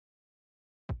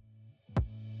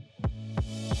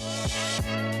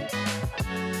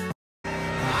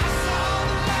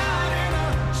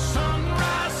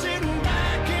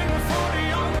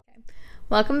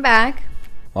Welcome back.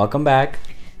 Welcome back.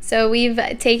 So we've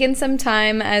taken some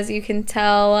time. As you can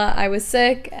tell, I was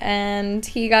sick and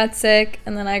he got sick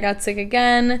and then I got sick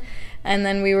again. And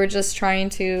then we were just trying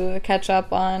to catch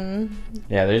up on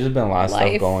there's just been a lot of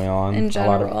stuff going on. In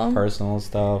general. A lot of personal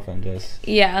stuff and just...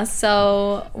 Yeah,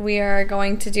 so we are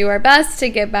going to do our best to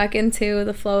get back into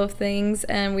the flow of things.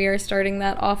 And we are starting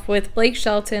that off with Blake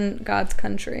Shelton, God's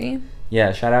Country.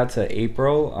 Yeah, shout out to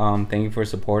April. Thank you for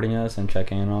supporting us and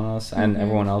checking in on us, and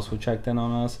everyone else who checked in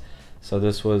on us. So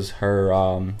this was her,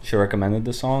 she recommended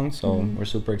the song, so we're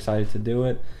super excited to do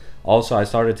it. Also, I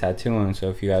started tattooing, so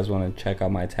if you guys want to check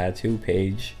out my tattoo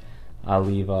page, I'll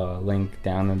leave a link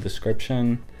down in the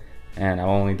description. And I've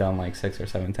only done like 6 or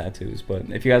 7 tattoos, but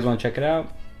if you guys want to check it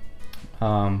out,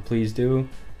 please do.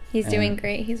 He's doing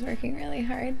great. He's working really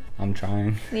hard. I'm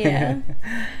trying. Yeah.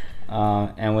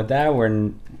 And with that,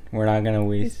 we're not gonna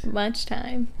waste much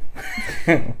time.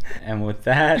 And with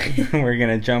that, we're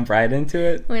gonna jump right into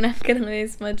it. We're not gonna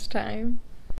waste much time.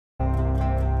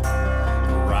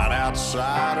 Right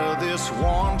outside of this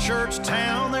one church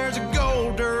town, there's a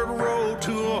gold dirt road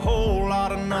to a whole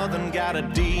lot of nothing. Got a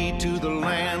deed to the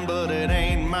land, but it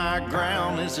ain't my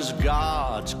ground. This is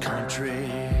God's country.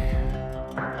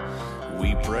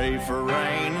 We pray for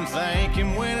rain and thank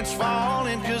him when it's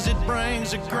falling, 'cause it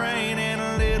brings a grain and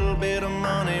a little bit of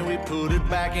money. We put it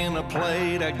back in the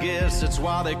plate, I guess that's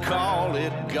why they call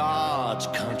it God's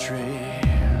country.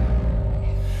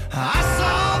 I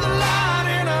saw the light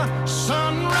in a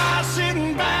sunrise,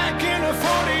 sitting back in a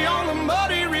 40 on the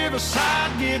muddy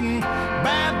riverside, getting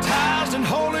baptized in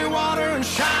holy water and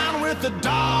shine with the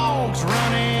dogs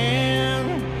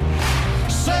running.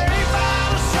 Saved by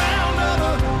the sound of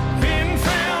a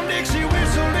Dixie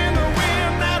whistle in the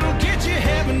wind, that'll get you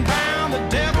heaven bound. The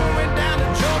devil went down to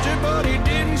Georgia, but he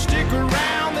didn't stick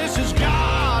around. This is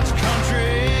God's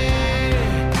country.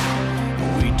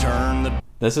 We turn the...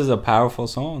 This is a powerful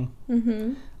song.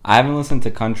 I haven't listened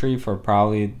to country for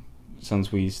probably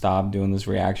since we stopped doing these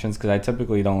reactions, because I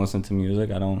typically don't listen to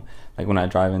music. I don't, like when I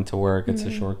drive into work, it's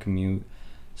a short commute.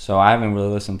 So I haven't really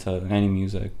listened to any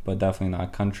music, but definitely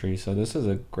not country. So this is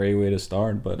a great way to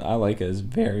start, but I like it. It's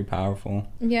very powerful.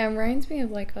 Yeah, it reminds me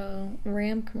of like a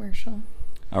Ram commercial.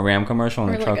 A Ram commercial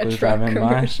when the truck was driving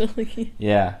by?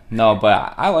 Yeah. No,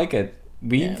 but I like it.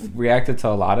 We've reacted to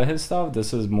a lot of his stuff.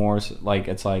 This is more like,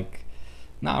 it's like,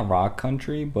 not rock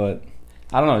country, but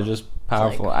I don't know, just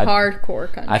powerful. Like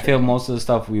hardcore country. I feel most of the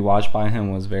stuff we watched by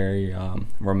him was very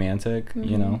romantic,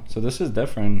 you know? So this is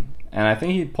different. And I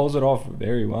think he pulls it off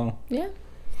very well. Yeah.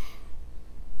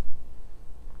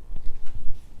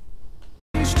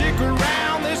 Stick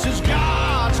around, this is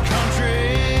God's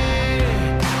country.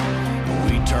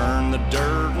 We turn the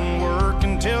dirt and work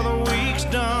until the week's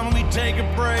done. We take a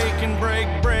break and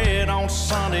break bread on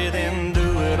Sunday, then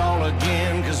do it all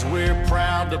again, 'cause we're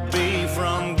proud to be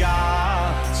from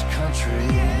God's country.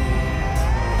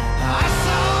 I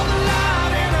saw the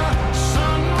light in a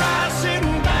sunrise,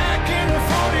 sitting back in a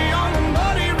 40 on the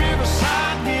muddy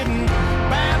riverside, getting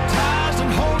baptized in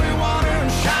holy water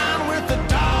and shine with the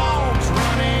dogs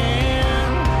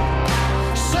running.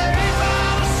 Saved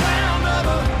by the sound of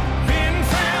a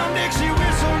been-found Dixie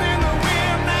whistle in the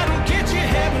wind, that'll get you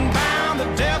heaven bound. The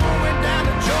devil went down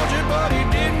to Georgia, but he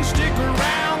didn't stick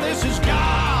around. This is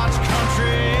God's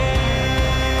country.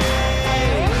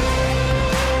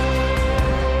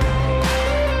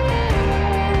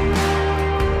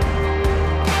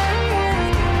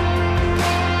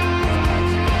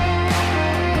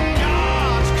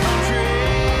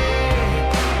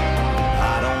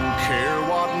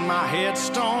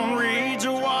 Headstone reads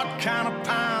or what kind of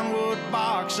pine wood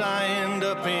box I end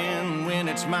up in. When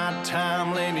it's my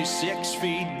time, lay me 6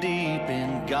 feet deep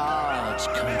in God's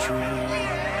country. I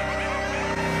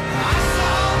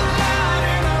saw the light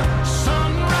in a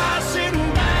sunrise,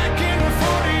 sitting back in a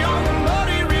 40 on the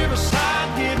muddy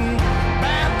riverside, getting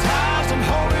baptized in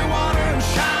holy water and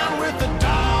shine with the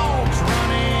dogs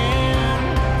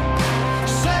running.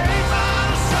 Saved by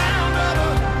the sound of a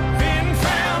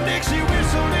been-found Dixie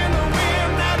whistle in the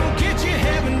wind, that'll get you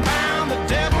heaven bound. The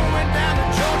devil went down to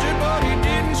Georgia, but he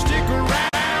didn't stick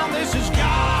around. This is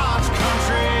God's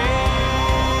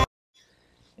country.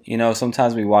 You know,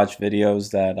 sometimes we watch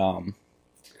videos that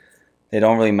they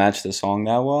don't really match the song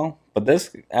that well, but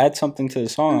this adds something to the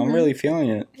song. I'm really feeling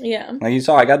it. Yeah. Like you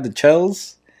saw, I got the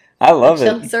chills. I love the it.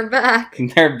 Chills are back.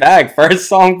 They're back. First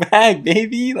song back,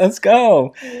 baby. Let's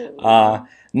go.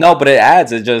 No, but it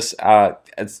adds. It just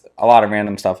it's a lot of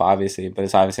random stuff, obviously, but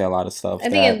it's obviously a lot of stuff. I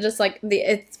think it's just like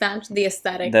it's matched the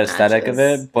aesthetic. The aesthetic of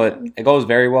it, but it goes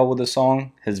very well with the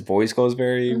song. His voice goes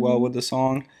very well with the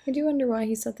song. I do wonder why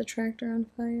he set the tractor on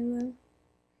fire, though.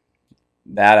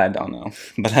 That I don't know,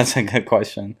 but that's a good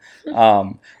question.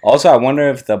 Also, I wonder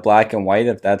if the black and white,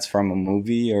 if that's from a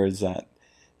movie, or is that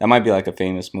might be like a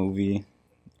famous movie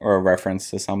or a reference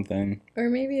to something. Or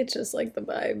maybe it's just like the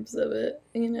vibes of it,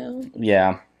 you know?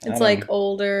 Yeah. It's like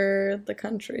older, the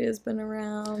country has been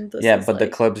around. Yeah, but the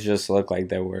clips just look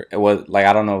like it was like,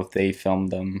 I don't know if they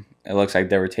filmed them. It looks like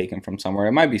they were taken from somewhere.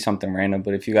 It might be something random,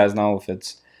 but if you guys know if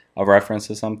it's a reference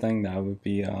to something, that would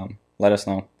be, let us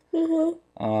know.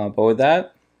 But with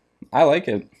that, I like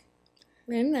it.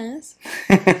 Very nice.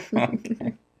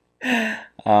 Okay.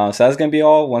 So that's going to be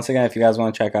all. Once again, if you guys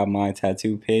want to check out my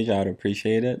tattoo page, I would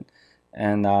appreciate it.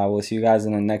 And we'll see you guys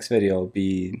in the next video. It'll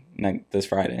be this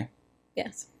Friday.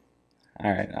 Yes.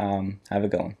 All right. Have a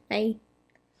good one. Bye.